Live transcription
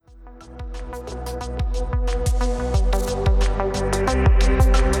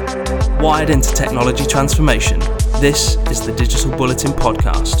Wired into technology transformation, this is the Digital Bulletin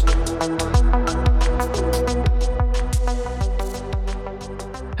podcast.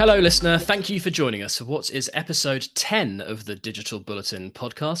 Hello, listener. Thank you for joining us for what is episode 10 of the Digital Bulletin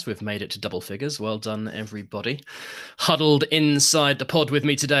podcast. We've made it to double figures. Well done, everybody. Huddled inside the pod with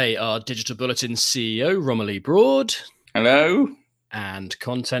me today are Digital Bulletin CEO Romilly Broad. Hello. And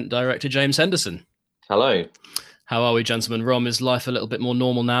Content Director James Henderson. Hello. How are we, gentlemen? Rom, is life a little bit more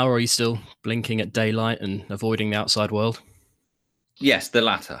normal now, or are you still blinking at daylight and avoiding the outside world? Yes, the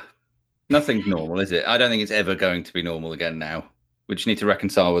latter. Nothing's normal, is it? I don't think it's ever going to be normal again now. We just need to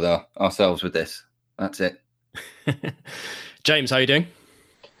reconcile with ourselves with this. That's it. James, how are you doing?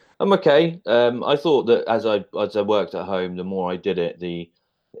 I'm okay. I thought that as I worked at home, the more I did it, the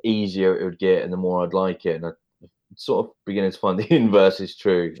easier it would get and the more I'd like it. And I'm sort of beginning to find the inverse is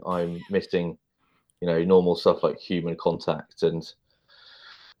true. I'm missing, normal stuff like human contact and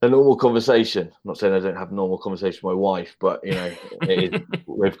a normal conversation. I'm not saying I don't have a normal conversation with my wife, but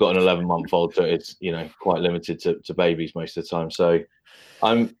we've got an 11-month-old, so it's quite limited to babies most of the time. So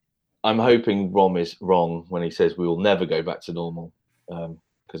I'm hoping Rom is wrong when he says we will never go back to normal,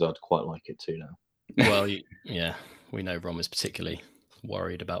 because I'd quite like it too now. Well, yeah, we know Rom is particularly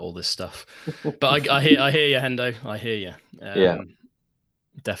worried about all this stuff, but I hear you, Hendo. I hear you. Yeah.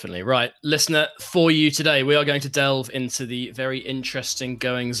 Definitely. Right. Listener, for you today, we are going to delve into the very interesting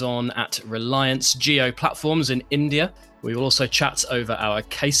goings on at Reliance Jio Platforms in India. We will also chat over our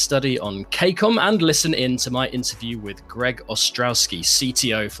case study on KCOM and listen in to my interview with Gregg Ostrowski,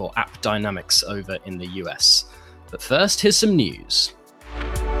 CTO for AppDynamics over in the US. But first, here's some news.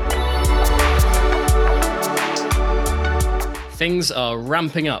 Things are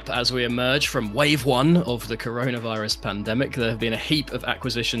ramping up as we emerge from wave one of the coronavirus pandemic. There have been a heap of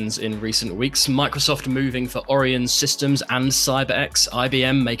acquisitions in recent weeks. Microsoft moving for Orion Systems and CyberX,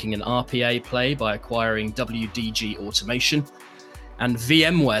 IBM making an RPA play by acquiring WDG Automation, and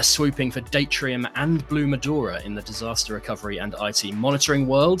VMware swooping for Datrium and Blue Medora in the disaster recovery and IT monitoring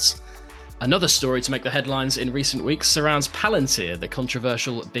worlds. Another story to make the headlines in recent weeks surrounds Palantir, the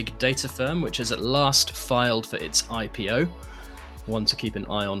controversial big data firm which has at last filed for its IPO. One to keep an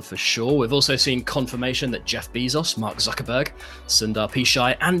eye on for sure. We've also seen confirmation that Jeff Bezos, Mark Zuckerberg, Sundar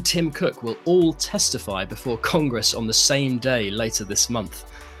Pichai and Tim Cook will all testify before Congress on the same day later this month.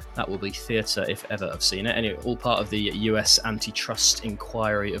 That will be theatre if ever I've seen it. Anyway, all part of the US antitrust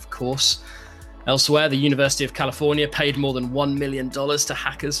inquiry, of course. Elsewhere, the University of California paid more than $1 million to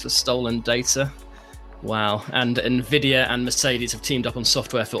hackers for stolen data. Wow. And Nvidia and Mercedes have teamed up on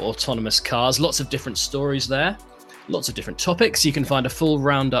software for autonomous cars. Lots of different stories there. Lots of different topics. You can find a full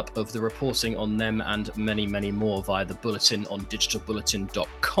roundup of the reporting on them and many, many more via the Bulletin on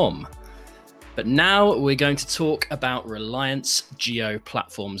digitalbulletin.com. But now we're going to talk about Reliance Jio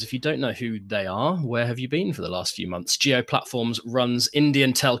Platforms. If you don't know who they are, where have you been for the last few months? Jio Platforms runs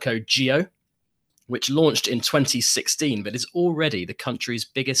Indian telco Jio, which launched in 2016, but is already the country's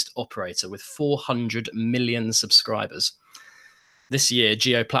biggest operator with 400 million subscribers. This year,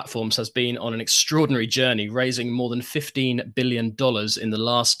 Jio Platforms has been on an extraordinary journey, raising more than $15 billion in the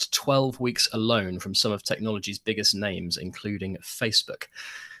last 12 weeks alone from some of technology's biggest names, including Facebook.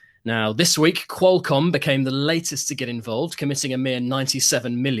 Now, this week, Qualcomm became the latest to get involved, committing a mere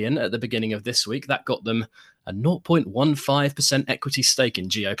 $97 million at the beginning of this week. That got them a 0.15% equity stake in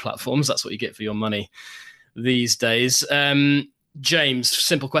Jio Platforms. That's what you get for your money these days. James,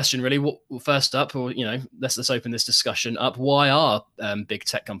 simple question, really. First up, let's open this discussion up. Why are big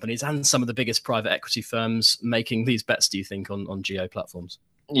tech companies and some of the biggest private equity firms making these bets, do you think, on Jio Platforms?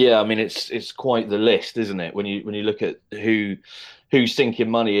 Yeah, I mean, it's quite the list, isn't it? When you look at who's sinking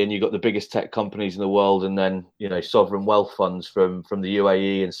money in, you've got the biggest tech companies in the world, and then sovereign wealth funds from the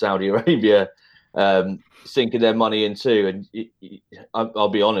UAE and Saudi Arabia sinking their money in too. And I'll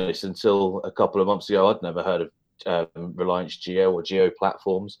be honest, until a couple of months ago, I'd never heard of Reliance Jio or Jio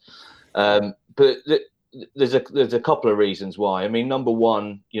Platforms, but there's a couple of reasons why. I mean, number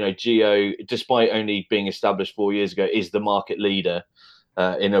one, Jio, despite only being established 4 years ago, is the market leader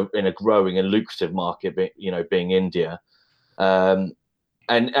in a growing and lucrative market, being India, and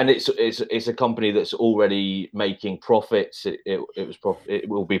it's a company that's already making profits. It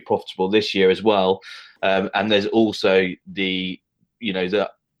will be profitable this year as well, and there's also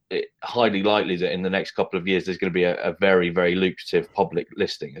highly likely that in the next couple of years there's going to be a very, very lucrative public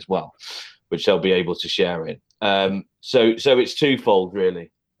listing as well, which they'll be able to share in. So it's twofold,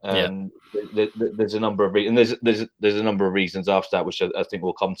 really. There's a number of reasons. There's a number of reasons after that, which I think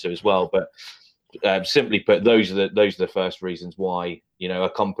we'll come to as well. But Simply put, those are the first reasons why a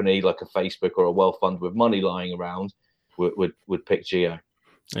company like a Facebook or a wealth fund with money lying around would pick Jio.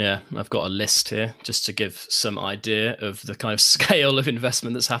 Yeah, I've got a list here just to give some idea of the kind of scale of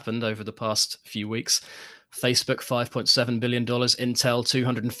investment that's happened over the past few weeks. Facebook, $5.7 billion, Intel,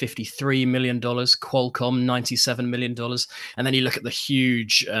 $253 million, Qualcomm, $97 million. And then you look at the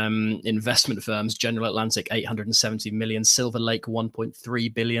huge investment firms, General Atlantic, $870 million, Silver Lake,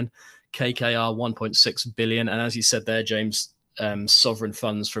 $1.3 billion, KKR, $1.6 billion. And as you said there, James, sovereign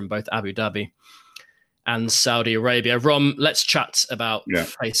funds from both Abu Dhabi and Saudi Arabia. Rom, let's chat about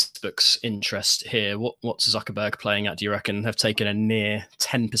Facebook's interest here. What's Zuckerberg playing at, do you reckon? Have taken a near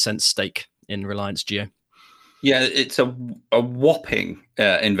 10% stake in Reliance Jio. Yeah, it's a whopping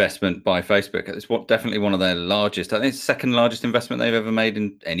investment by Facebook. It's definitely one of their largest. I think it's the second largest investment they've ever made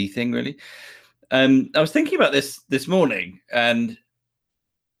in anything, really. I was thinking about this morning, and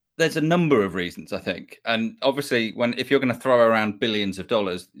there's a number of reasons, I think. And obviously, if you're going to throw around billions of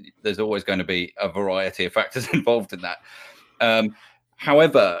dollars, there's always going to be a variety of factors involved in that.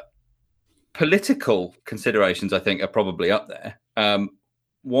 However, political considerations, I think, are probably up there.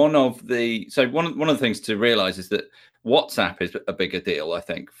 One of the things to realize is that WhatsApp is a bigger deal, I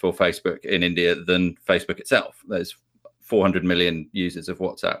think, for Facebook in India than Facebook itself. There's 400 million users of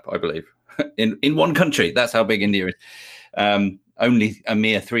WhatsApp, I believe, in one country. That's how big India is. Only a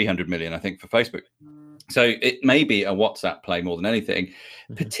mere 300 million, I think, for Facebook. So it may be a WhatsApp play more than anything,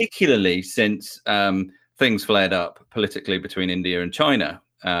 particularly since things flared up politically between India and China,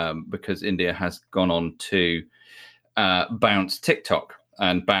 because India has gone on to bounce TikTok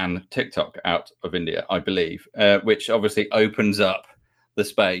and ban TikTok out of India, I believe, which obviously opens up the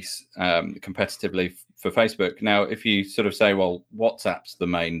space competitively for Facebook. Now, if you sort of say, well, WhatsApp's the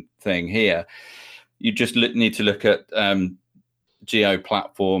main thing here, you just need to look at Jio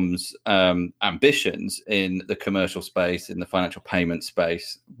Platforms' ambitions in the commercial space, in the financial payment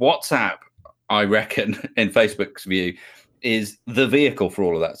space. WhatsApp, I reckon, in Facebook's view, is the vehicle for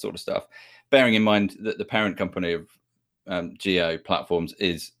all of that sort of stuff, bearing in mind that the parent company of Jio Platforms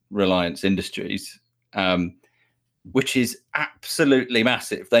is Reliance Industries, which is absolutely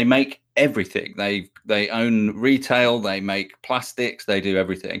massive. They make everything. They own retail, they make plastics, they do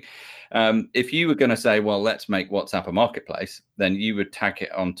everything. If you were going to say, well, let's make WhatsApp a marketplace, then you would tag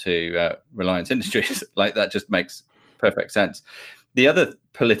it onto Reliance Industries. Like, that just makes perfect sense. The other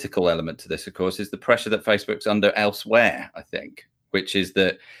political element to this, of course, is the pressure that Facebook's under elsewhere, I think, which is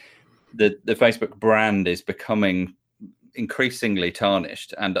that the Facebook brand is becoming increasingly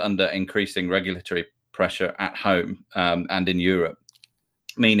tarnished and under increasing regulatory pressure at home and in Europe,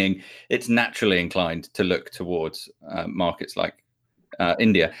 meaning it's naturally inclined to look towards markets like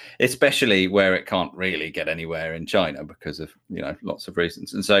India, especially where it can't really get anywhere in China because of lots of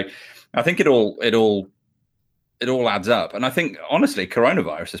reasons. And so I think it all adds up. And I think, honestly,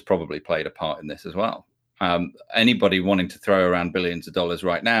 coronavirus has probably played a part in this as well. Anybody wanting to throw around billions of dollars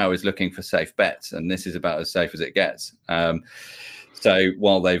right now is looking for safe bets, and this is about as safe as it gets. So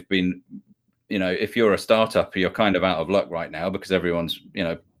while they've been, if you're a startup, you're kind of out of luck right now because everyone's,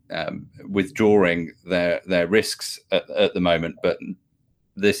 withdrawing their risks at the moment. But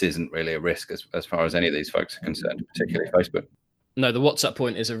this isn't really a risk as far as any of these folks are concerned, particularly Facebook. No, the WhatsApp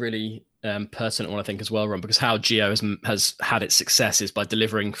point is a really pertinent one, I think, as well, Ron, because how Jio has had its success is by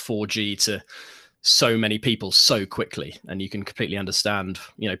delivering 4G to so many people so quickly. And you can completely understand,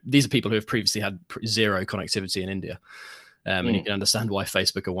 these are people who have previously had zero connectivity in India. And you can understand why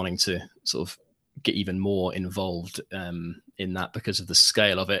Facebook are wanting to sort of get even more involved in that because of the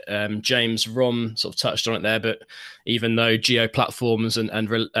scale of it. James, Rom sort of touched on it there, but even though Jio Platforms and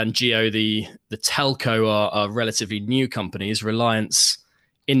Jio, the telco are relatively new companies, Reliance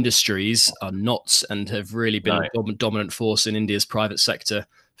Industries are not, and have really been a dominant force in India's private sector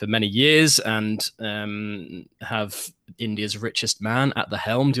for many years, and have India's richest man at the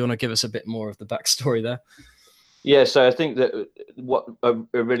helm. Do you want to give us a bit more of the backstory there? Yeah, so I think that what a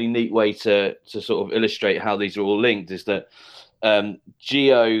really neat way to sort of illustrate how these are all linked is that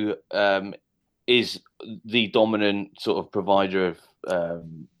Jio is the dominant sort of provider of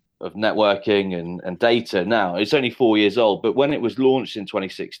networking and data now. It's only 4 years old, but when it was launched in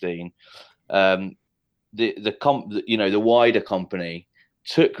 2016, the wider company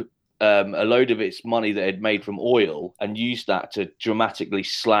took a load of its money that it had made from oil and used that to dramatically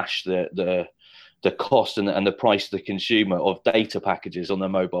slash the cost and the price to the consumer of data packages on their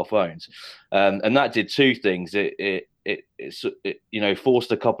mobile phones, and that did two things. It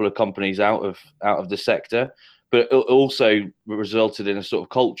forced a couple of companies out of the sector, but it also resulted in a sort of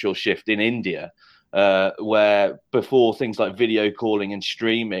cultural shift in India where before things like video calling and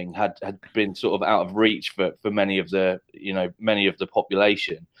streaming had been sort of out of reach for many of the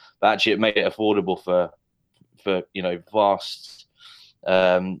population, but actually it made it affordable for vast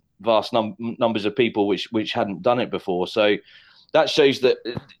numbers of people which hadn't done it before. So that shows that,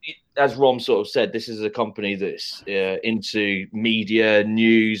 as Rom sort of said, this is a company that's into media,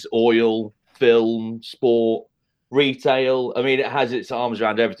 news, oil, film, sport, retail. I mean, it has its arms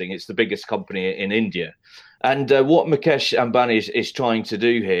around everything. It's the biggest company in India. And what Mukesh Ambani is trying to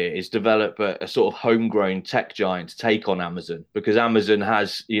do here is develop a sort of homegrown tech giant to take on Amazon, because Amazon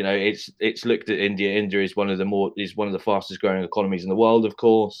has, it's looked at India. India is one of the fastest growing economies in the world, of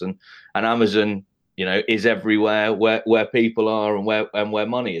course, and Amazon, is everywhere where people are and where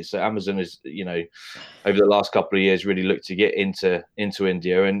money is. So Amazon is, over the last couple of years, really looked to get into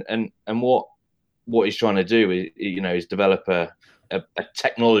India, and what he's trying to do is develop a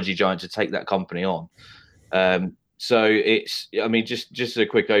technology giant to take that company on. So it's, I mean, just a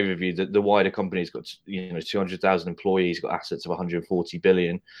quick overview. The wider company's got 200,000 employees, got assets of 140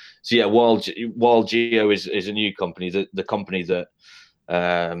 billion. So yeah, while Jio is a new company, the company that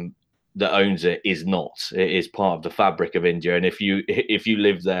owns it is not. It is part of the fabric of India, and if you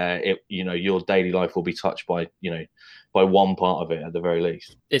live there, your daily life will be touched by one part of it at the very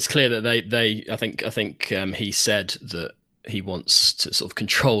least. It's clear that they I think he said that he wants to sort of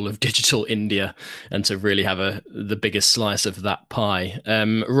control of digital India and to really have the biggest slice of that pie.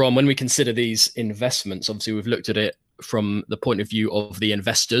 Ron, when we consider these investments, obviously we've looked at it from the point of view of the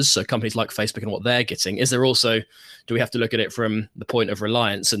investors, so companies like Facebook and what they're getting. Is there also, do we have to look at it from the point of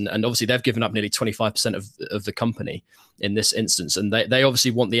Reliance? And obviously they've given up nearly 25% of the company in this instance. And they obviously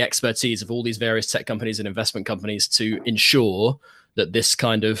want the expertise of all these various tech companies and investment companies to ensure that this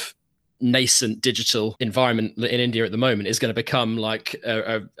kind of nascent digital environment in India at the moment is going to become like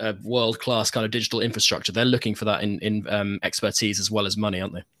a world-class kind of digital infrastructure. They're looking for that in expertise as well as money,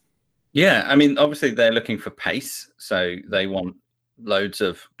 aren't they? Yeah, I mean, obviously they're looking for pace, so they want loads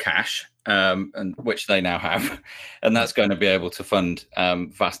of cash, and which they now have, and that's going to be able to fund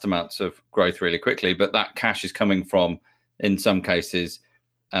vast amounts of growth really quickly. But that cash is coming from, in some cases,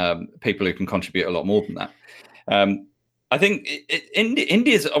 people who can contribute a lot more than that. I think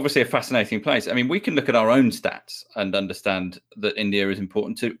India is obviously a fascinating place. I mean, we can look at our own stats and understand that India is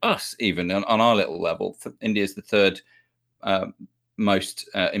important to us, even on our little level. India is the third most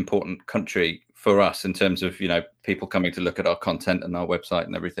important country for us in terms of people coming to look at our content and our website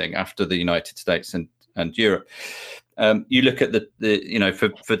and everything, after the United States and Europe. You look at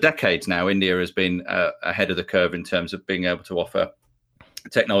for decades now, India has been ahead of the curve in terms of being able to offer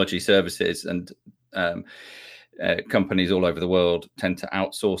technology services, and companies all over the world tend to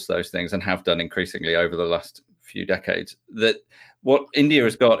outsource those things and have done increasingly over the last few decades. That what India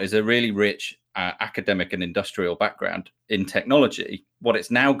has got is a really rich academic and industrial background in technology. What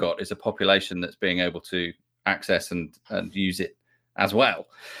it's now got is a population that's being able to access and use it as well.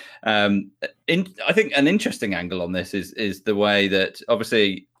 I think an interesting angle on this is the way that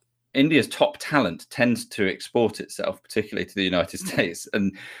obviously India's top talent tends to export itself, particularly to the United States,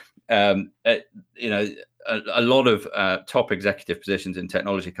 and a lot of top executive positions in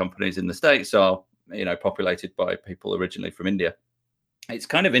technology companies in the States are populated by people originally from India. It's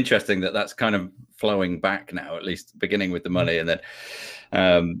kind of interesting that that's kind of flowing back now, at least beginning with the money, and then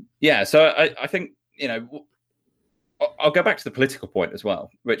so I think I'll go back to the political point as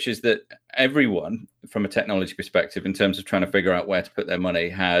well, which is that everyone from a technology perspective, in terms of trying to figure out where to put their money,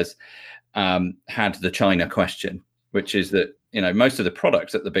 has had the China question, which is that most of the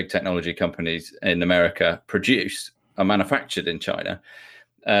products that the big technology companies in America produce are manufactured in China.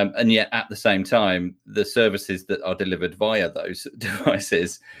 And yet at the same time, the services that are delivered via those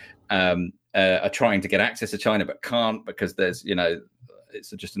devices are trying to get access to China, but can't, because there's,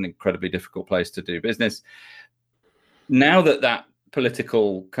 it's just an incredibly difficult place to do business. Now that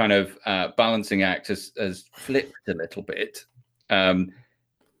political kind of balancing act has flipped a little bit,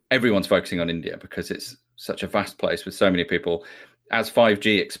 everyone's focusing on India because it's such a vast place with so many people. As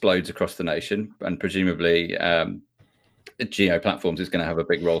 5G explodes across the nation, and presumably Jio Platforms is going to have a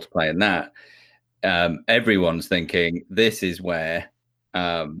big role to play in that, everyone's thinking this is where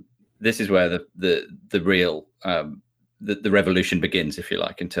the real the revolution begins, if you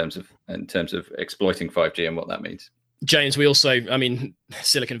like, in terms of exploiting 5G and what that means. James, we also, I mean,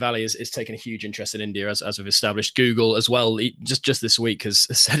 Silicon Valley is taking a huge interest in India, as we've established. Google as well, just this week, has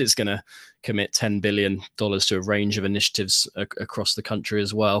said it's going to commit $10 billion to a range of initiatives across the country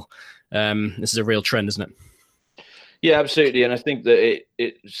as well. This is a real trend, isn't it? Yeah, absolutely. And I think that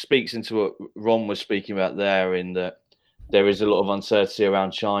it speaks into what Ron was speaking about there, in that there is a lot of uncertainty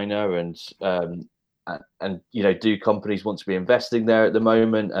around China, and and do companies want to be investing there at the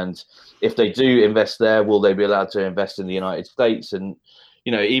moment? And if they do invest there, will they be allowed to invest in the United States and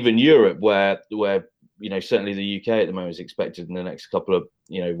even Europe, where certainly the UK at the moment is expected in the next couple of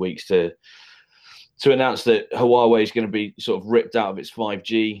weeks to announce that Huawei is going to be sort of ripped out of its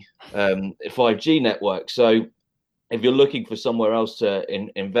 5G network. So if you're looking for somewhere else to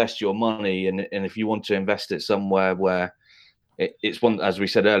invest your money, and if you want to invest it somewhere where it's one, as we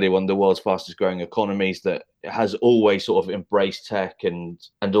said earlier, one of the world's fastest growing economies that has always sort of embraced tech and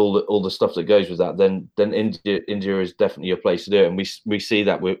all the stuff that goes with that, then India is definitely a place to do it. And we see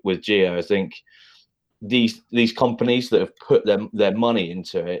that with Jio. I think these companies that have put their money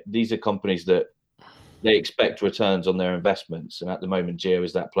into it, these are companies that they expect returns on their investments. And at the moment, Jio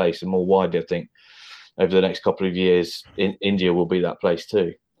is that place. And more widely, I think over the next couple of years, India will be that place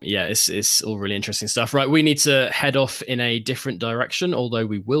too. Yeah, it's all really interesting stuff. Right, we need to head off in a different direction, although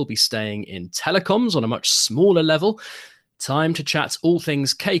we will be staying in telecoms on a much smaller level. Time to chat all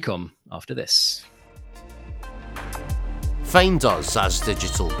things KCOM after this. Find us as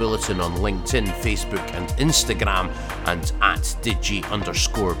Digital Bulletin on LinkedIn, Facebook and Instagram, and at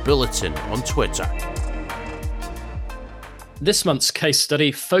Digi_Bulletin on Twitter. This month's case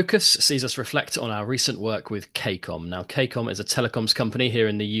study Focus sees us reflect on our recent work with KCOM. Now, KCOM is a telecoms company here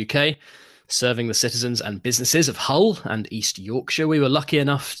in the UK, serving the citizens and businesses of Hull and East Yorkshire. We were lucky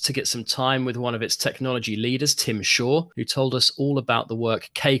enough to get some time with one of its technology leaders, Tim Shaw, who told us all about the work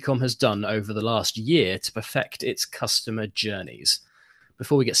KCOM has done over the last year to perfect its customer journeys.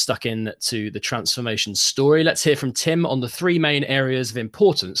 Before we get stuck into the transformation story, let's hear from Tim on the three main areas of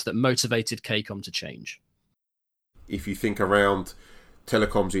importance that motivated KCOM to change. If you think around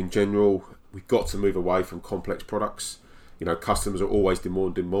telecoms in general, we've got to move away from complex products. Customers are always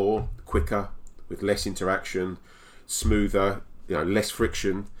demanding more, quicker, with less interaction, smoother, less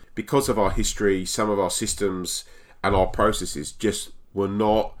friction. Because of our history, some of our systems and our processes just were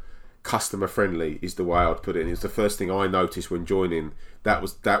not customer friendly, is the way I'd put it. It's the first thing I noticed when joining. That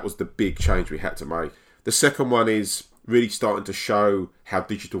was the big change we had to make. The second one is really starting to show how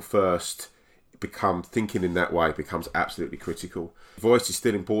digital first thinking in that way becomes absolutely critical. Voice is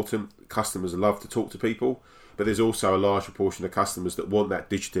still important. Customers love to talk to people, but there's also a large proportion of customers that want that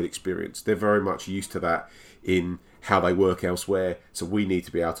digital experience. They're very much used to that in how they work elsewhere, so we need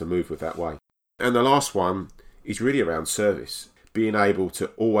to be able to move with that way. And the last one is really around service. Being able to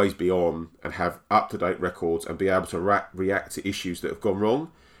always be on and have up-to-date records and be able to react to issues that have gone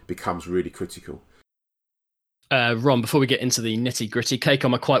wrong becomes really critical. Ron, before we get into the nitty-gritty,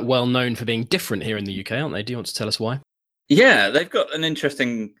 KCOM are quite well known for being different here in the UK, aren't they? Do you want to tell us why? Yeah, they've got an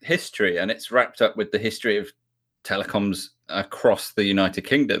interesting history, and it's wrapped up with the history of telecoms across the United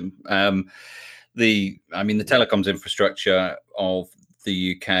Kingdom. The telecoms infrastructure of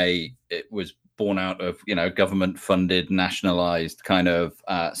the UK, it was born out of government-funded, nationalised kind of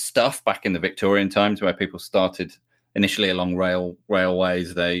stuff back in the Victorian times, where people started initially along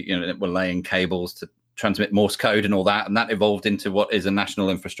railways. They were laying cables to transmit Morse code and all that, and that evolved into what is a national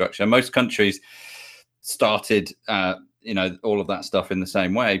infrastructure. Most countries started all of that stuff in the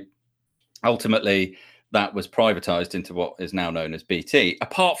same way. Ultimately, that was privatized into what is now known as BT,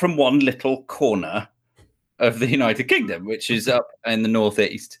 apart from one little corner of the United Kingdom, which is up in the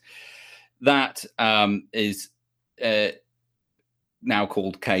northeast. That is now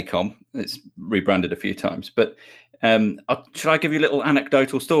called KCOM. It's rebranded a few times. But should I give you a little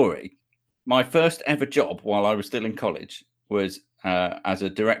anecdotal story? My first ever job while I was still in college was as a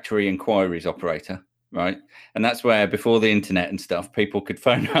directory inquiries operator, right? And that's where, before the internet and stuff, people could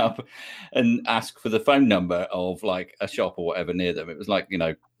phone up and ask for the phone number of like a shop or whatever near them. It was like,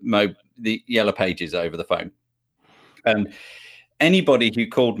 the Yellow Pages over the phone. And anybody who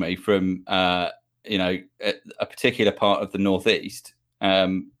called me from, a particular part of the northeast,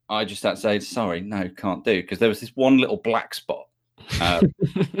 I just had to say, sorry, no, can't do, because there was this one little black spot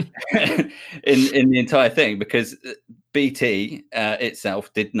in the entire thing, because BT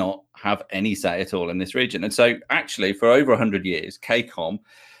itself did not have any say at all in this region. And so actually for over 100 years, KCOM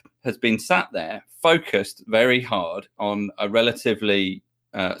has been sat there focused very hard on a relatively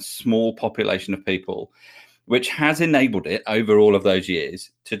small population of people, which has enabled it over all of those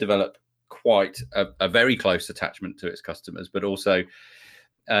years to develop quite a very close attachment to its customers, but also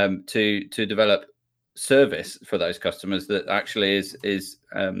to develop service for those customers that actually is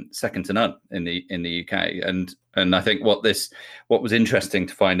second to none in the UK. And I think what was interesting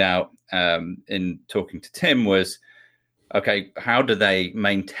to find out in talking to Tim was, okay, how do they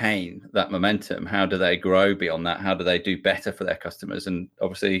maintain that momentum? How do they grow beyond that? How do they do better for their customers? And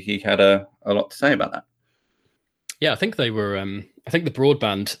obviously he had a lot to say about that. Yeah, I think they were. I think the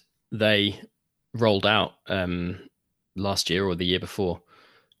broadband they rolled out last year or the year before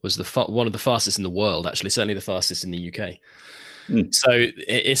was one of the fastest in the world, actually, certainly the fastest in the UK. So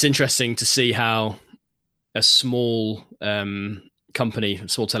it's interesting to see how a small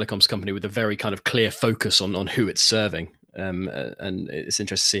small telecoms company with a very kind of clear focus on who it's serving. And it's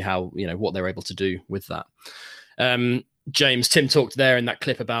interesting to see how, what they're able to do with that. James, Tim talked there in that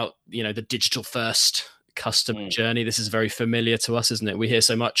clip about, the digital first customer journey. This is very familiar to us, isn't it? We hear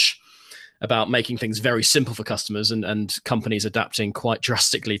so much about making things very simple for customers and companies adapting quite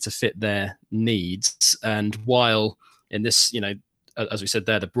drastically to fit their needs. And while in this, as we said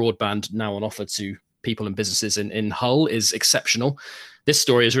there, the broadband now on offer to people and businesses in Hull is exceptional. This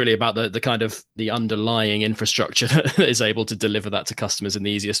story is really about the kind of the underlying infrastructure that is able to deliver that to customers in the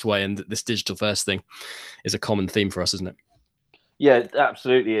easiest way. And this digital first thing is a common theme for us, isn't it? Yeah, it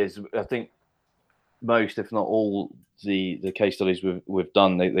absolutely is. I think most, if not all, the case studies we've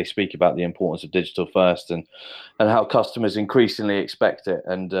done, they speak about the importance of digital first and how customers increasingly expect it.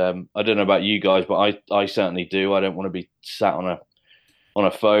 And I don't know about you guys, but I certainly do. I don't want to be sat on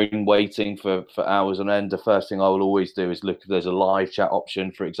a phone waiting for hours on end. The first thing I will always do is look if there's a live chat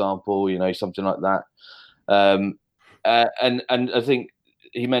option, for example, something like that. And I think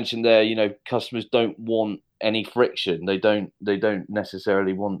he mentioned there, customers don't want any friction. They don't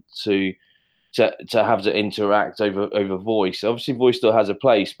necessarily want to have to interact over voice. Obviously, voice still has a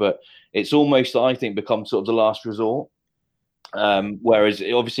place, but it's almost, I think, become sort of the last resort. Whereas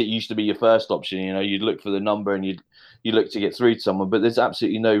obviously it used to be your first option. You'd look for the number and you look to get through to someone. But there's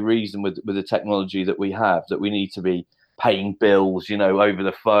absolutely no reason with the technology that we have that we need to be paying bills, over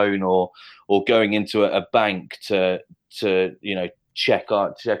the phone or going into a bank to check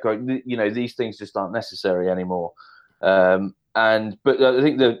out. These things just aren't necessary anymore. But I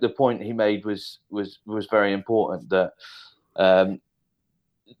think the point he made was very important, that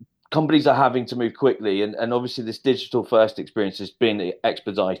companies are having to move quickly, and obviously this digital first experience has been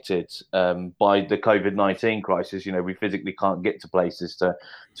expedited by the COVID-19 crisis. We physically can't get to places to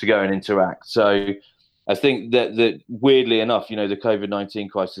go and interact. So I think that weirdly enough, the COVID-19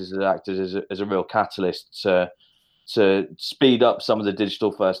 crisis has acted as a real catalyst to speed up some of the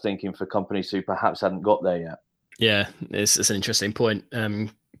digital first thinking for companies who perhaps hadn't got there yet. Yeah, it's an interesting point.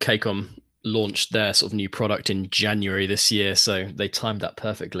 KCOM launched their sort of new product in January this year, so they timed that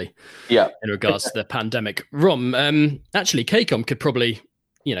perfectly. Yeah, in regards to the pandemic. Rom, actually, KCOM could probably,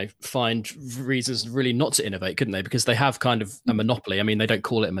 find reasons really not to innovate, couldn't they? Because they have kind of a monopoly. I mean, they don't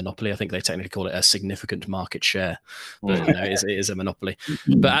call it a monopoly. I think they technically call it a significant market share, but it is a monopoly.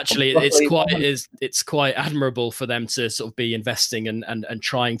 But actually, it's quite admirable for them to sort of be investing and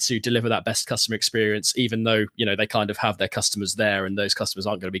trying to deliver that best customer experience, even though they kind of have their customers there, and those customers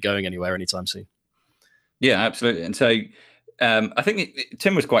aren't going to be going anywhere anytime soon. Yeah, absolutely. And so I think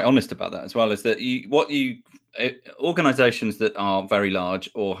Tim was quite honest about that as well, is that organizations that are very large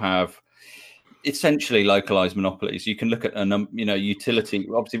or have essentially localized monopolies, you can look at utility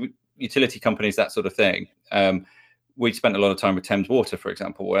companies, that sort of thing. We spent a lot of time with Thames Water, for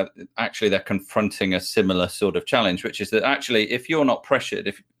example, where actually they're confronting a similar sort of challenge, which is that actually if you're not pressured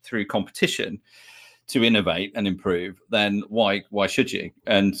through competition to innovate and improve, then why should you?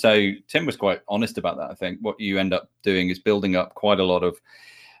 And so Tim was quite honest about that. I think what you end up doing is building up quite a lot of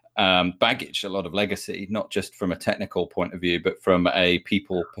baggage, a lot of legacy, not just from a technical point of view, but from a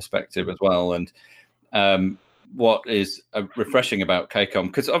people perspective as well. And what is refreshing about KCOM,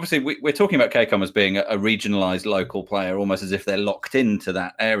 because obviously we're talking about KCOM as being a regionalized local player, almost as if they're locked into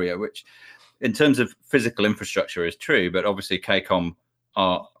that area, which in terms of physical infrastructure is true, but obviously KCOM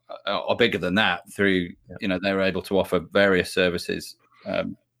are bigger than that through, they're able to offer various services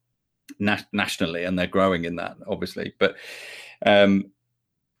nationally, and they're growing in that, obviously. But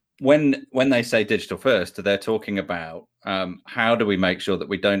when they say digital first, they're talking about how do we make sure that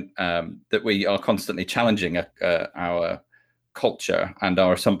we don't that we are constantly challenging our culture and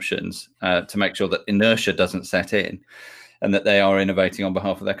our assumptions to make sure that inertia doesn't set in, and that they are innovating on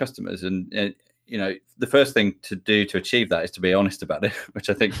behalf of their customers. And the first thing to do to achieve that is to be honest about it,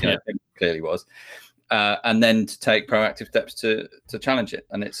 which I think clearly was, and then to take proactive steps to challenge it.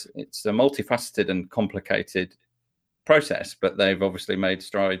 And it's a multifaceted and complicated process, but they've obviously made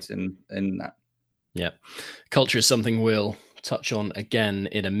strides in that. Yeah, culture is something we'll touch on again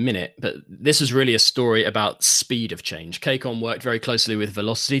in a minute, but this is really a story about speed of change. KCOM worked very closely with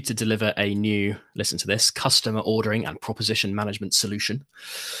Velocity to deliver a new, listen to this, customer ordering and proposition management solution.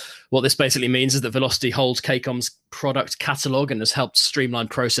 What this basically means is that Velocity holds KCOM's product catalog and has helped streamline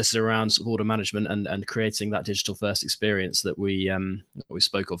processes around order management and creating that digital first experience that we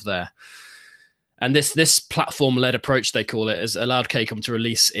spoke of there. And this platform-led approach, they call it, has allowed KCOM to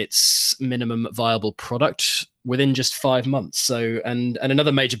release its minimum viable product within just 5 months. So, and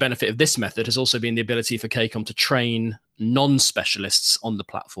another major benefit of this method has also been the ability for KCOM to train non-specialists on the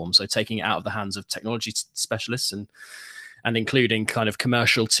platform. So taking it out of the hands of technology specialists and including kind of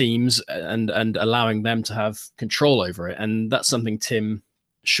commercial teams and allowing them to have control over it. And that's something Tim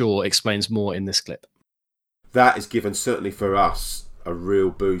Shaw explains more in this clip. That has given, certainly for us, a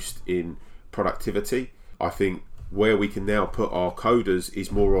real boost in productivity. I think where we can now put our coders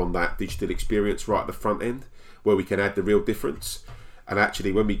is more on that digital experience right at the front end, where we can add the real difference. And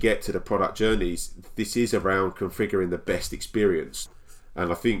actually, when we get to the product journeys, this is around configuring the best experience. And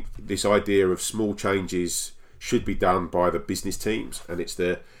I think this idea of small changes should be done by the business teams, and it's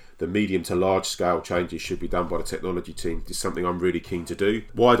the medium to large scale changes should be done by the technology team. It's something I'm really keen to do.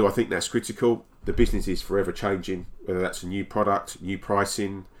 Why do I think that's critical? The business is forever changing, whether that's a new product, new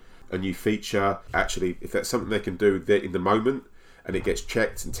pricing, a new feature. Actually, if that's something they can do there in the moment and it gets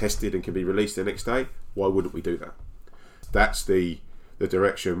checked and tested and can be released the next day, why wouldn't we do that? That's the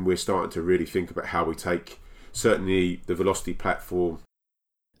direction we're starting to really think about how we take certainly the Velocity platform.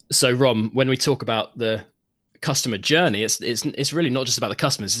 So Rom, when we talk about the customer journey, it's really not just about the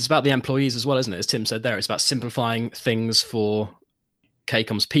customers, it's about the employees as well, isn't it? As Tim said there, it's about simplifying things for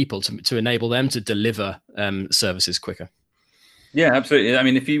KCOM's people to enable them to deliver services quicker. Yeah, absolutely. I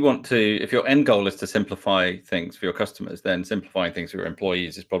mean, if your end goal is to simplify things for your customers, then simplifying things for your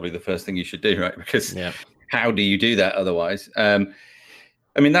employees is probably the first thing you should do, right? Because how do you do that otherwise?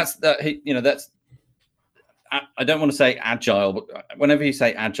 I mean, that's I don't want to say agile, but whenever you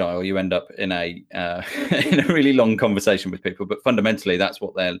say agile, you end up in a in a really long conversation with people. But fundamentally, that's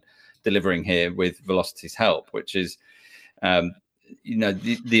what they're delivering here with Velocity's help, which is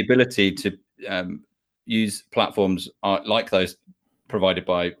the ability to use platforms like those provided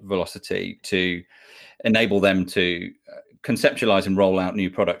by Velocity to enable them to conceptualize and roll out new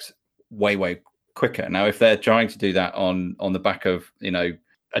products way quicker. Now, if they're trying to do that on the back of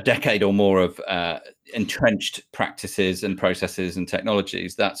a decade or more of entrenched practices and processes and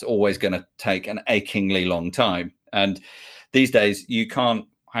technologies, that's always going to take an achingly long time. And these days, you can't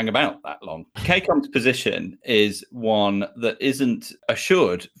hang about that long. KCOM's position is one that isn't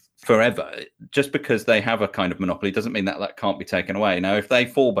assured forever. Just because they have a kind of monopoly doesn't mean that can't be taken away. Now, if they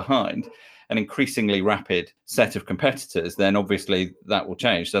fall behind an increasingly rapid set of competitors, then obviously that will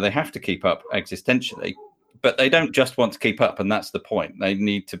change. So they have to keep up existentially, but they don't just want to keep up, and that's the point. They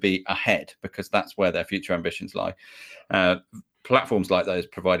need to be ahead because that's where their future ambitions lie. Platforms like those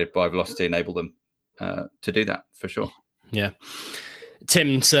provided by Velocity enable them to do that for sure. Yeah.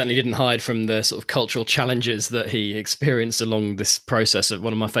 Tim certainly didn't hide from the sort of cultural challenges that he experienced along this process.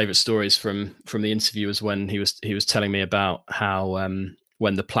 One of my favorite stories from the interview was when he was telling me about how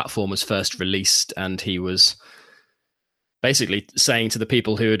when the platform was first released, and he was basically saying to the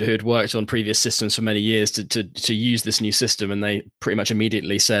people who had worked on previous systems for many years to use this new system, and they pretty much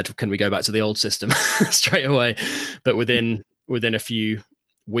immediately said, "Can we go back to the old system?" straight away. But within a few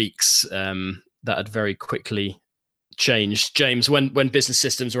weeks, that had very quickly changed. James, when business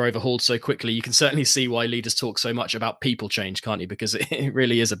systems are overhauled so quickly, you can certainly see why leaders talk so much about people change, can't you? Because it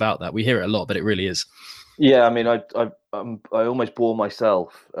really is about that. We hear it a lot, but it really is. Yeah, I mean, I almost bore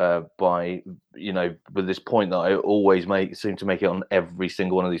myself by with this point that I always seem to make it on every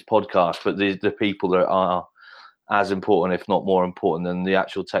single one of these podcasts. But the people that are as important, if not more important, than the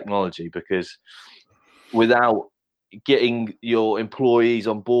actual technology, because without getting your employees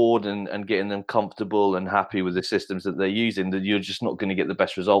on board and getting them comfortable and happy with the systems that they're using, that you're just not going to get the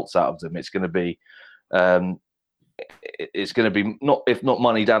best results out of them. It's going to be not, if not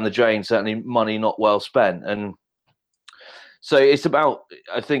money down the drain, certainly money not well spent. And so it's about,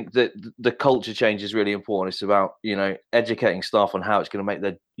 I think that the culture change is really important. It's about, educating staff on how it's going to make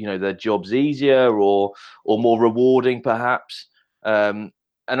their jobs easier or more rewarding, perhaps.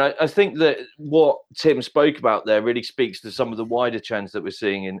 And I think that what Tim spoke about there really speaks to some of the wider trends that we're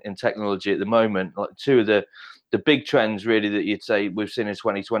seeing in technology at the moment. Like two of the big trends really that you'd say we've seen in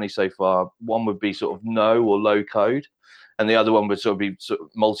 2020 so far. One would be sort of no or low code, and the other one would sort of be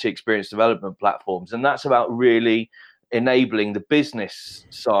multi-experience development platforms. And that's about really enabling the business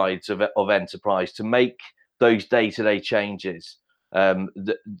sides of enterprise to make those day-to-day changes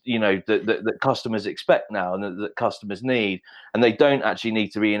that customers expect now and that customers need, and they don't actually need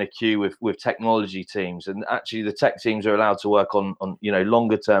to be in a queue with technology teams. And actually the tech teams are allowed to work on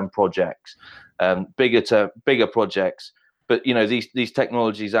longer term projects, bigger projects. But these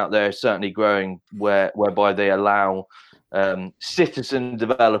technologies out there are certainly growing whereby they allow citizen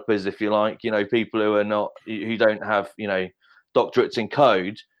developers, if you like, people who don't have doctorates in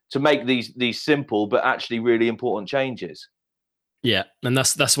code, make these simple but actually really important changes. Yeah, and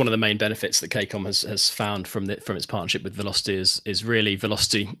that's one of the main benefits that KCOM has found from its partnership with Velocity is really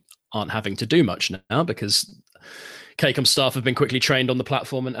Velocity aren't having to do much now because KCOM staff have been quickly trained on the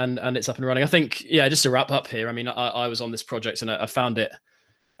platform and it's up and running. I think, yeah, just to wrap up here, I mean, I was on this project and I found it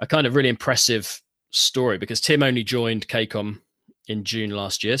a kind of really impressive story because Tim only joined KCOM in June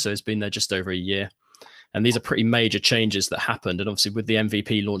last year, so he's been there just over a year. And these are pretty major changes that happened. And obviously with the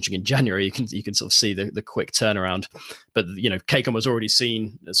MVP launching in January, you can sort of see the quick turnaround. But, you know, KCOM has already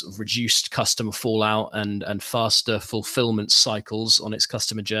seen a sort of reduced customer fallout and faster fulfillment cycles on its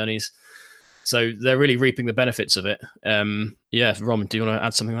customer journeys. So they're really reaping the benefits of it. Yeah, Rom, do you want to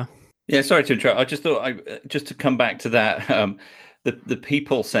add something there? Yeah, sorry to interrupt. I just thought, just to come back to that, the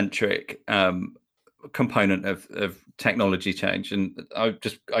people-centric component of technology change, and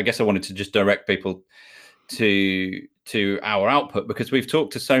I guess I wanted to just direct people to our output, because we've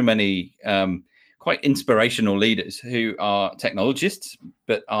talked to so many quite inspirational leaders who are technologists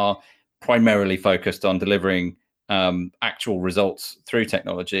but are primarily focused on delivering actual results through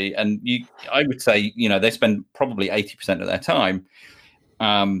technology. And I would say, you know, they spend probably 80% of their time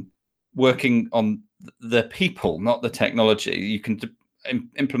working on the people, not the technology. You can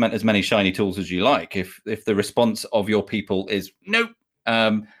implement as many shiny tools as you like. If the response of your people is nope,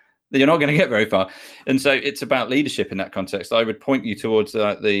 you're not going to get very far. And so it's about leadership in that context. I would point you towards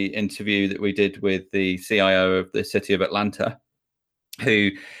the interview that we did with the CIO of the city of Atlanta,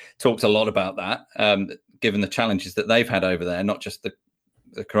 who talked a lot about that, given the challenges that they've had over there, not just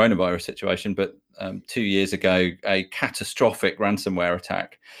the coronavirus situation, but 2 years ago, a catastrophic ransomware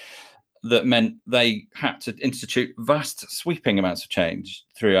attack that meant they had to institute vast sweeping amounts of change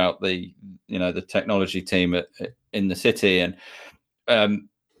throughout the technology team in the city. And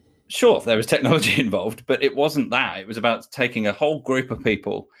sure, there was technology involved, but it wasn't that. It was about taking a whole group of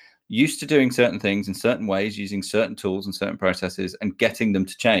people used to doing certain things in certain ways, using certain tools and certain processes, and getting them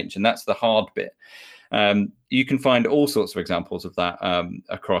to change. And that's the hard bit. You can find all sorts of examples of that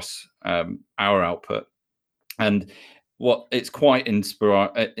across our output. And it's quite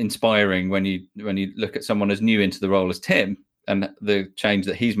inspiring when you look at someone as new into the role as Tim and the change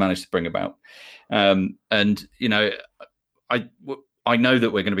that he's managed to bring about. And you know, I know that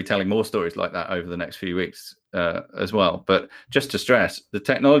we're going to be telling more stories like that over the next few weeks as well. But just to stress, the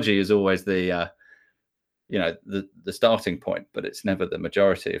technology is always the starting point, but it's never the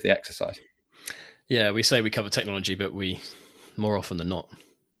majority of the exercise. Yeah, we say we cover technology, but we more often than not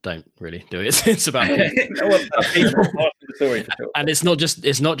don't really do it. It's about people. And it's not just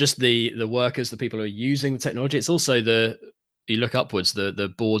the workers, the people who are using the technology. It's also you look upwards,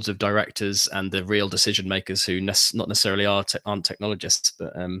 the boards of directors and the real decision makers who not necessarily aren't technologists,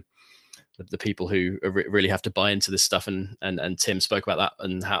 but the people who really have to buy into this stuff. And Tim spoke about that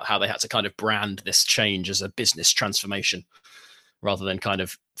and how they had to kind of brand this change as a business transformation rather than kind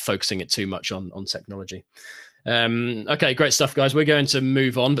of focusing it too much on technology. Okay, great stuff, guys. We're going to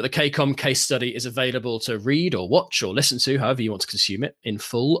move on, but the KCOM case study is available to read or watch or listen to, however you want to consume it, in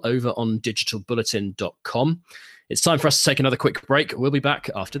full over on digitalbulletin.com. It's time for us to take another quick break. We'll be back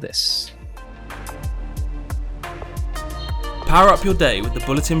after this. Power up your day with the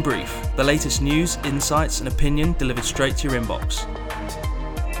Bulletin Brief, the latest news, insights, and opinion delivered straight to your inbox.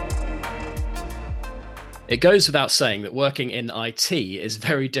 It goes without saying that working in IT is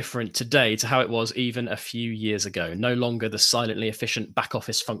very different today to how it was even a few years ago. No longer the silently efficient back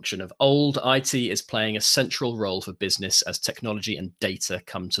office function of old. IT is playing a central role for business as technology and data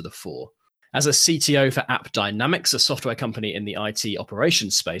come to the fore. As a CTO for AppDynamics, a software company in the IT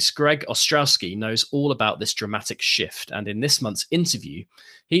operations space, Gregg Ostrowski knows all about this dramatic shift. And in this month's interview,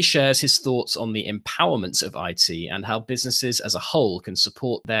 he shares his thoughts on the empowerment of IT and how businesses as a whole can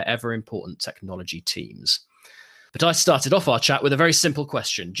support their ever-important technology teams. But I started off our chat with a very simple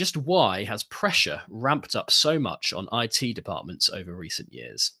question. Just why has pressure ramped up so much on IT departments over recent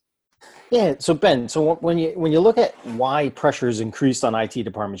years? Yeah, so Ben, when you look at why pressure has increased on IT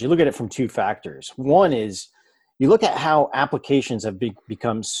departments, you look at it from two factors. One is you look at how applications have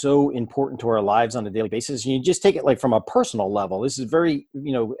become so important to our lives on a daily basis. And you just take it like from a personal level. This is very,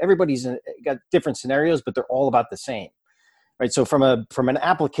 everybody's got different scenarios, but they're all about the same, right? So from an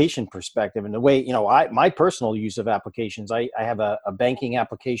application perspective, and the way, my personal use of applications, I have a banking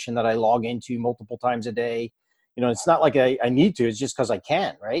application that I log into multiple times a day. It's not like I need to, it's just because I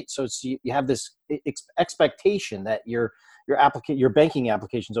can, right? So you have this expectation that your banking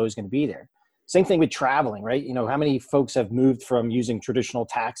application is always going to be there. Same thing with traveling, right? How many folks have moved from using traditional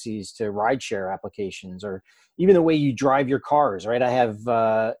taxis to rideshare applications, or even the way you drive your cars, right? I have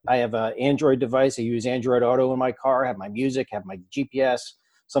an Android device. I use Android Auto in my car, I have my music, have my GPS.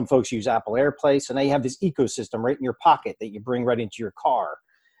 Some folks use Apple AirPlay. So now you have this ecosystem right in your pocket that you bring right into your car.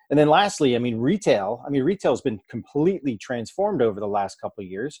 And then lastly, retail has been completely transformed over the last couple of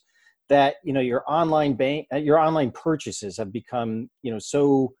years that, your online purchases have become,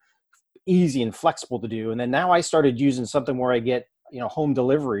 so easy and flexible to do. And then now I started using something where I get, home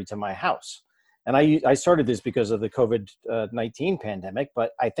delivery to my house. And I started this because of the COVID-19 pandemic,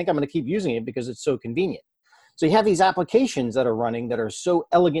 but I think I'm going to keep using it because it's so convenient. So you have these applications that are running that are so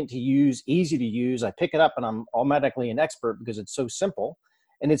elegant to use, easy to use. I pick it up and I'm automatically an expert because it's so simple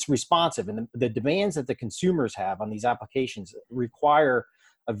and it's responsive. And the demands that the consumers have on these applications require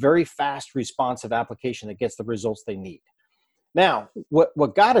a very fast, responsive application that gets the results they need. Now,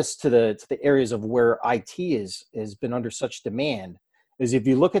 what got us to the areas of where IT has been under such demand is if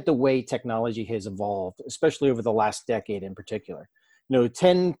you look at the way technology has evolved, especially over the last decade in particular.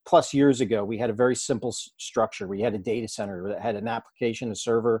 10 plus years ago, we had a very simple structure. We had a data center that had an application, a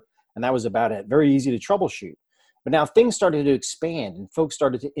server, and that was about it. Very easy to troubleshoot. But now things started to expand and folks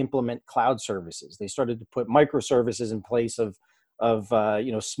started to implement cloud services. They started to put microservices in place of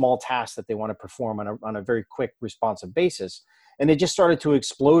small tasks that they want to perform on a very quick responsive basis. And it just started to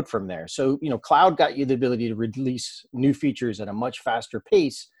explode from there. So, cloud got you the ability to release new features at a much faster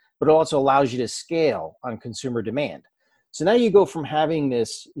pace, but it also allows you to scale on consumer demand. So now you go from having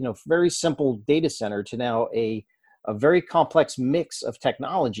this, very simple data center to now a very complex mix of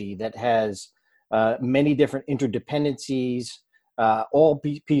technology that has many different interdependencies, all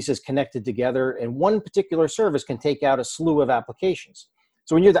pieces connected together, and one particular service can take out a slew of applications.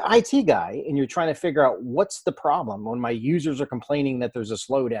 So when you're the IT guy and you're trying to figure out what's the problem when my users are complaining that there's a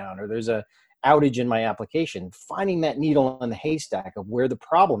slowdown or there's a outage in my application, finding that needle in the haystack of where the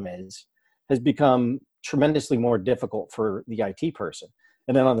problem is has become tremendously more difficult for the IT person.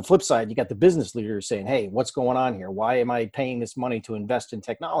 And then on the flip side, you got the business leaders saying, hey, what's going on here? Why am I paying this money to invest in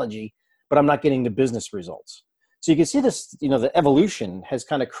technology, but I'm not getting the business results? So you can see this, the evolution has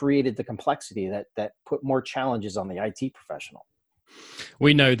kind of created the complexity that put more challenges on the IT professional.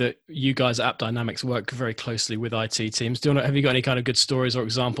 We know that you guys at AppDynamics work very closely with IT teams. Have you got any kind of good stories or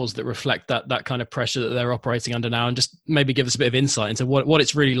examples that reflect that kind of pressure that they're operating under now? And just maybe give us a bit of insight into what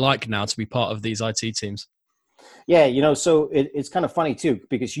it's really like now to be part of these IT teams. Yeah, so it's kind of funny too,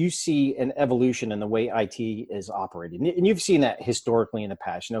 because you see an evolution in the way IT is operating. And you've seen that historically in the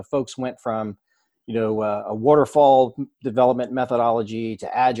past. Folks went from, a waterfall development methodology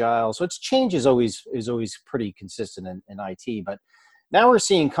to agile. So its change is always pretty consistent in IT. But now we're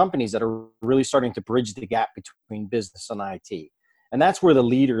seeing companies that are really starting to bridge the gap between business and IT. And that's where the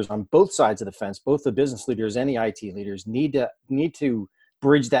leaders on both sides of the fence, both the business leaders and the IT leaders, need to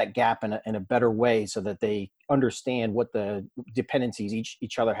bridge that gap in a better way so that they understand what the dependencies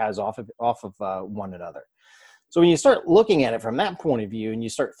each other has off of one another. So when you start looking at it from that point of view and you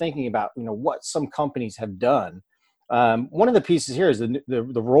start thinking about, what some companies have done, one of the pieces here is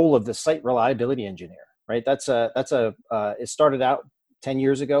the role of the site reliability engineer, right? It started out 10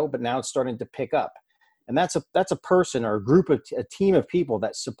 years ago, but now it's starting to pick up. And that's a person or a team of people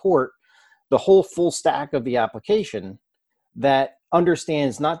that support the whole full stack of the application that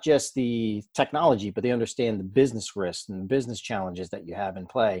understands not just the technology, but they understand the business risks and the business challenges that you have in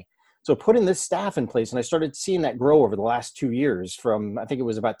play. So putting this staff in place, and I started seeing that grow over the last 2 years from, I think it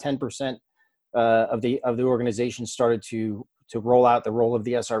was about 10% of the organization started to roll out the role of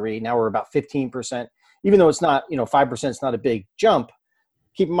the SRE. Now we're about 15%, even though it's not, 5% is not a big jump.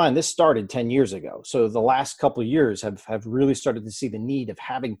 Keep in mind, this started 10 years ago. So the last couple of years have really started to see the need of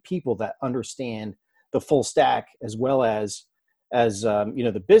having people that understand the full stack as well as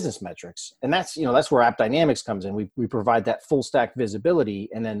the business metrics. And that's where AppDynamics comes in. We provide that full stack visibility,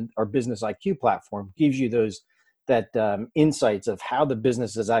 and then our business IQ platform gives you that insights of how the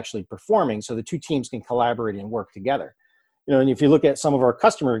business is actually performing, so the two teams can collaborate and work together. And if you look at some of our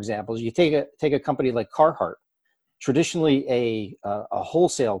customer examples, you take a company like Carhartt, traditionally a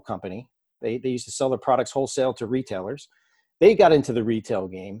wholesale company. They used to sell their products wholesale to retailers. They got into the retail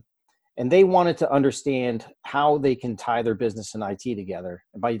game, and they wanted to understand how they can tie their business and IT together.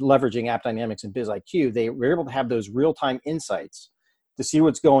 And by leveraging AppDynamics and BizIQ, they were able to have those real-time insights to see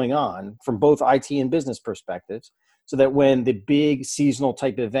what's going on from both IT and business perspectives, so that when the big seasonal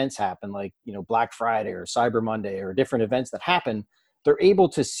type events happen, like Black Friday or Cyber Monday or different events that happen, they're able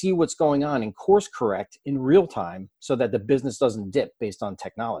to see what's going on and course correct in real time so that the business doesn't dip based on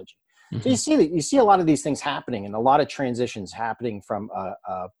technology. Mm-hmm. So you see a lot of these things happening, and a lot of transitions happening from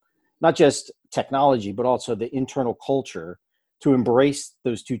not just technology, but also the internal culture to embrace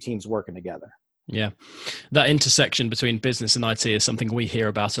those two teams working together. Yeah. That intersection between business and IT is something we hear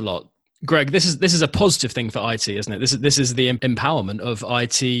about a lot. Greg, this is a positive thing for IT, isn't it? This is the empowerment of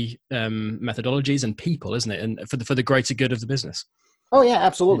IT methodologies and people, isn't it? And for the greater good of the business. Oh yeah,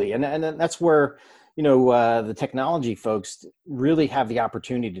 absolutely. And that's where, the technology folks really have the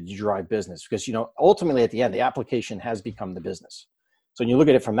opportunity to drive business, because, ultimately at the end, the application has become the business. So when you look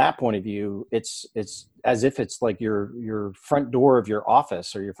at it from that point of view, it's as if it's like your front door of your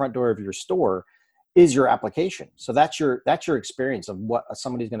office or your front door of your store is your application. So that's your experience of what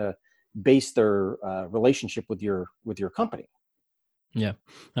somebody's going to base their relationship with your company. Yeah,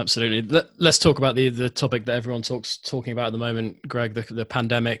 absolutely. Let's talk about the topic that everyone's talking about at the moment, Greg, the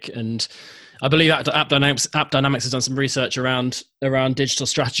pandemic. And I believe that AppDynamics has done some research around digital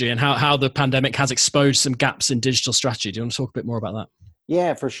strategy and how the pandemic has exposed some gaps in digital strategy. Do you want to talk a bit more about that?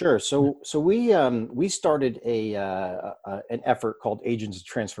 Yeah, for sure. So we started an effort called Agents of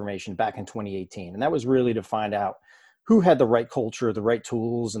Transformation back in 2018, and that was really to find out who had the right culture, the right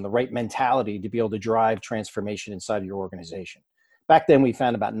tools, and the right mentality to be able to drive transformation inside of your organization. Back then, we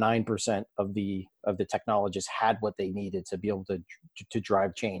found about 9% of the technologists had what they needed to be able to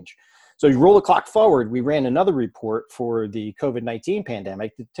drive change. So you roll the clock forward, we ran another report for the COVID-19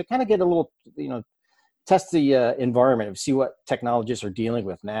 pandemic to kind of get a little, test the environment and see what technologists are dealing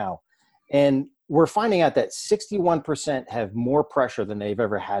with now. And we're finding out that 61% have more pressure than they've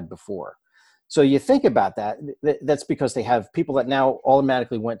ever had before. So you think about that's because they have people that now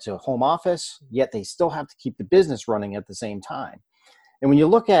automatically went to home office, yet they still have to keep the business running at the same time. And when you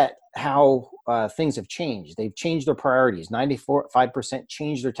look at how things have changed, they've changed their priorities. 95%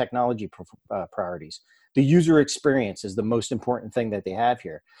 changed their technology priorities. The user experience is the most important thing that they have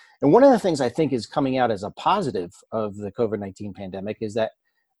here. And one of the things I think is coming out as a positive of the COVID-19 pandemic is that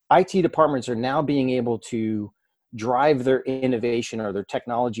IT departments are now being able to drive their innovation or their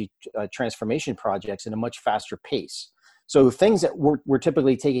technology transformation projects in a much faster pace. So things that were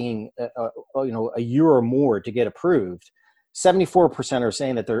typically taking a year or more to get approved, 74% are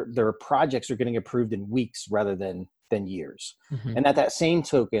saying that their projects are getting approved in weeks rather than years. Mm-hmm. And at that same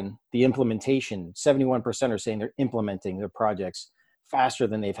token, the implementation, 71% are saying they're implementing their projects faster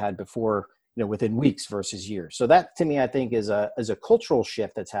than they've had before, within weeks versus years. So that, to me, I think is a cultural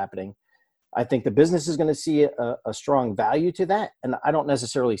shift that's happening. I think the business is going to see a strong value to that, and I don't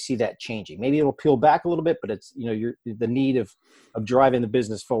necessarily see that changing. Maybe it'll peel back a little bit, but it's the need of driving the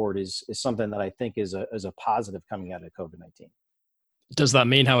business forward is something that I think is a positive coming out of COVID-19. Does that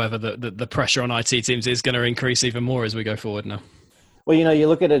mean, however, that the pressure on IT teams is going to increase even more as we go forward now? Well, you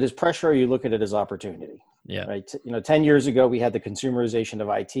look at it as pressure, or you look at it as opportunity. Yeah. Right. 10 years ago, we had the consumerization of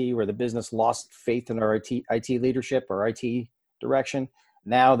IT, where the business lost faith in our IT leadership or IT direction.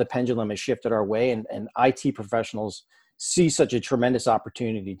 Now the pendulum has shifted our way, and IT professionals see such a tremendous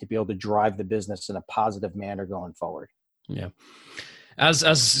opportunity to be able to drive the business in a positive manner going forward. Yeah.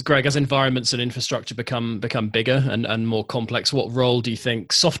 As Greg, as environments and infrastructure become bigger and more complex, what role do you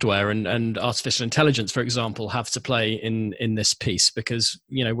think software and artificial intelligence, for example, have to play in this piece? Because,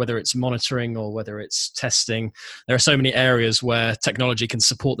 whether it's monitoring or whether it's testing, there are so many areas where technology can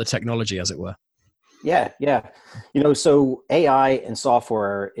support the technology, as it were. Yeah. So AI and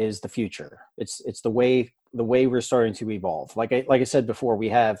software is the future. It's the way we're starting to evolve. Like I said before, we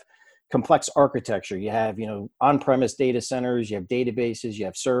have complex architecture. You have, on-premise data centers, you have databases, you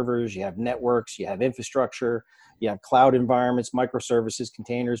have servers, you have networks, you have infrastructure, you have cloud environments, microservices,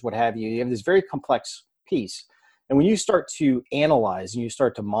 containers, what have you. You have this very complex piece. And when you start to analyze and you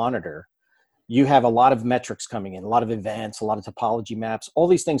start to monitor, you have a lot of metrics coming in, a lot of events, a lot of topology maps, all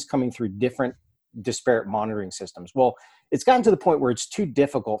these things coming through different disparate monitoring systems. Well, it's gotten to the point where it's too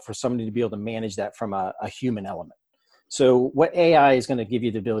difficult for somebody to be able to manage that from a human element. So what AI is going to give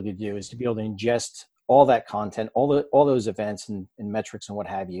you the ability to do is to be able to ingest all that content, all those events and metrics and what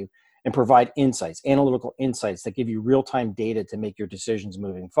have you, and provide insights, analytical insights that give you real-time data to make your decisions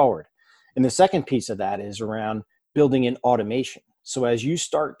moving forward. And the second piece of that is around building in automation. So as you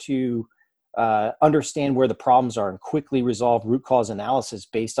start to understand where the problems are and quickly resolve root cause analysis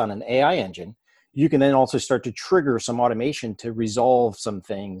based on an AI engine, you can then also start to trigger some automation to resolve some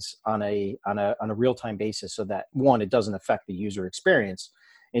things on a real-time basis, so that, one, it doesn't affect the user experience,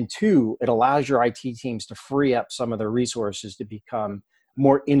 and two, it allows your IT teams to free up some of their resources to become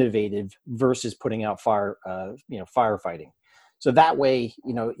more innovative versus putting out firefighting. So that way,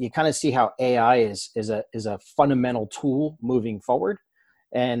 you kind of see how AI is a fundamental tool moving forward,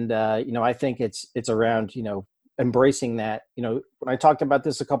 and I think it's around embracing that. When I talked about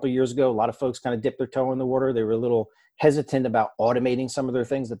this a couple of years ago, a lot of folks kind of dipped their toe in the water. They were a little hesitant about automating some of their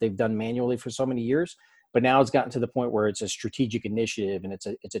things that they've done manually for so many years. But now it's gotten to the point where it's a strategic initiative, and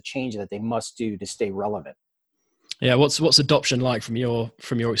it's a change that they must do to stay relevant. Yeah, what's adoption like from your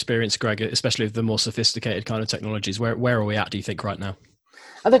experience, Greg, especially of the more sophisticated kind of technologies? Where are we at, do you think, right now?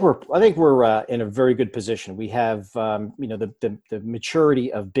 I think we're in a very good position. We have the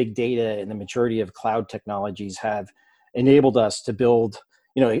maturity of big data and the maturity of cloud technologies have enabled us to build,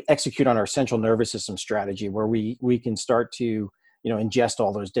 execute on our central nervous system strategy, where we can start to ingest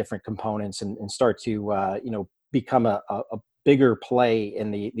all those different components and start to become a bigger play in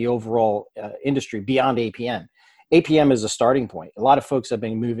the overall industry beyond APM. APM is a starting point. A lot of folks have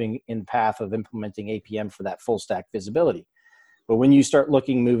been moving in the path of implementing APM for that full stack visibility. But when you start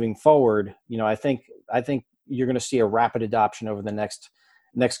looking moving forward, I think you're going to see a rapid adoption over the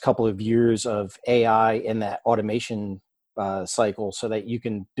next couple of years of AI in that automation cycle, so that you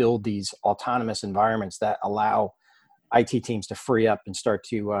can build these autonomous environments that allow IT teams to free up and start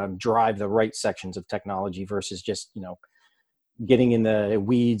to drive the right sections of technology versus just getting in the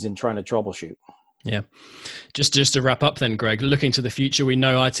weeds and trying to troubleshoot. Yeah. Just to wrap up then, Greg, looking to the future, we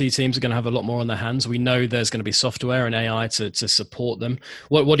know IT teams are going to have a lot more on their hands. We know there's going to be software and AI to support them.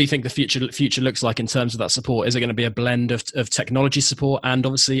 What do you think the future looks like in terms of that support? Is it going to be a blend of technology support and,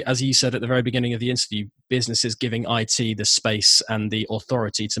 obviously, as you said at the very beginning of the interview, businesses giving IT the space and the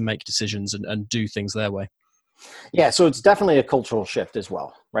authority to make decisions and do things their way? Yeah, so it's definitely a cultural shift as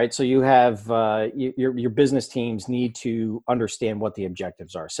well, right? So you have your business teams need to understand what the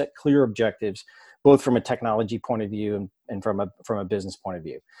objectives are, set clear objectives, both from a technology point of view and from a business point of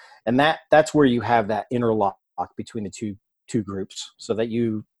view, and that's where you have that interlock between the two groups, so that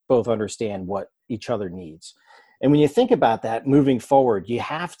you both understand what each other needs. And when you think about that moving forward, you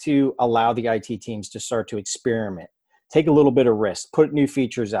have to allow the IT teams to start to experiment. Take a little bit of risk, put new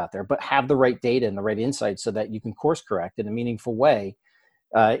features out there, but have the right data and the right insights so that you can course correct in a meaningful way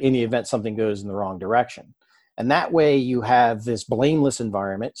in the event something goes in the wrong direction. And that way you have this blameless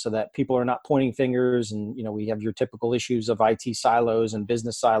environment so that people are not pointing fingers and, we have your typical issues of IT silos and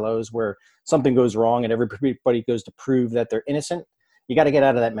business silos where something goes wrong and everybody goes to prove that they're innocent. You got to get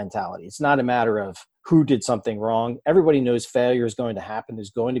out of that mentality. It's not a matter of who did something wrong. Everybody knows failure is going to happen. There's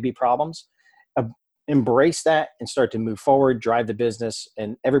going to be problems. Embrace that and start to move forward, drive the business,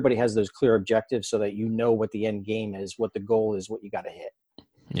 and everybody has those clear objectives so that you know what the end game is, what the goal is, what you got to hit.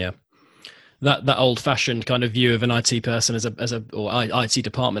 Yeah. That old-fashioned kind of view of an IT person or IT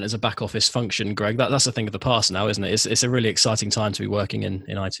department as a back office function, Greg, that's a thing of the past now, isn't it? It's a really exciting time to be working in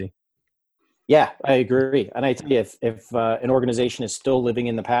IT. Yeah, I agree. And I tell you, if an organization is still living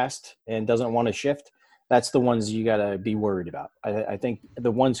in the past and doesn't want to shift, that's the ones you got to be worried about. I think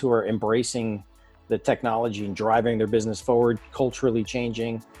the ones who are embracing the technology and driving their business forward, culturally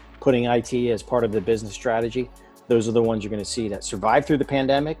changing, putting IT as part of the business strategy, those are the ones you're going to see that survive through the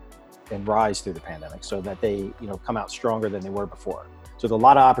pandemic and rise through the pandemic, so that they come out stronger than they were before. So there's a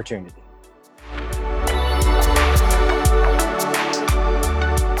lot of opportunity.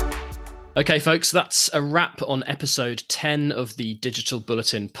 Okay, folks, that's a wrap on episode 10 of the Digital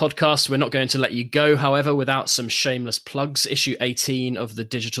Bulletin podcast. We're not going to let you go, however, without some shameless plugs. Issue 18 of the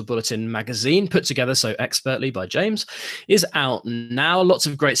Digital Bulletin magazine, put together so expertly by James, is out now. Lots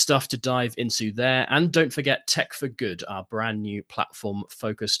of great stuff to dive into there. And don't forget Tech for Good, our brand new platform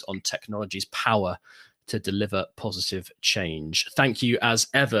focused on technology's power to deliver positive change. Thank you, as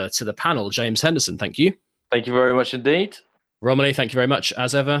ever, to the panel. James Henderson, thank you. Thank you very much indeed. Romilly, thank you very much,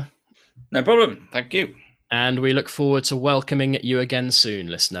 as ever. No problem. Thank you. And we look forward to welcoming you again soon,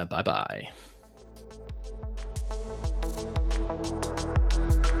 listener. Bye-bye.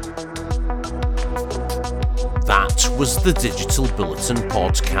 That was the Digital Bulletin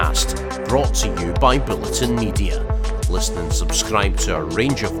podcast, brought to you by Bulletin Media. Listen and subscribe to a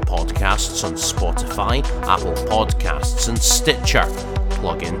range of podcasts on Spotify, Apple Podcasts, and Stitcher.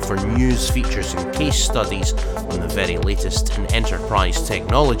 Plug in for news, features, and case studies on the very latest in enterprise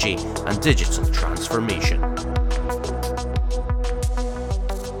technology and digital transformation.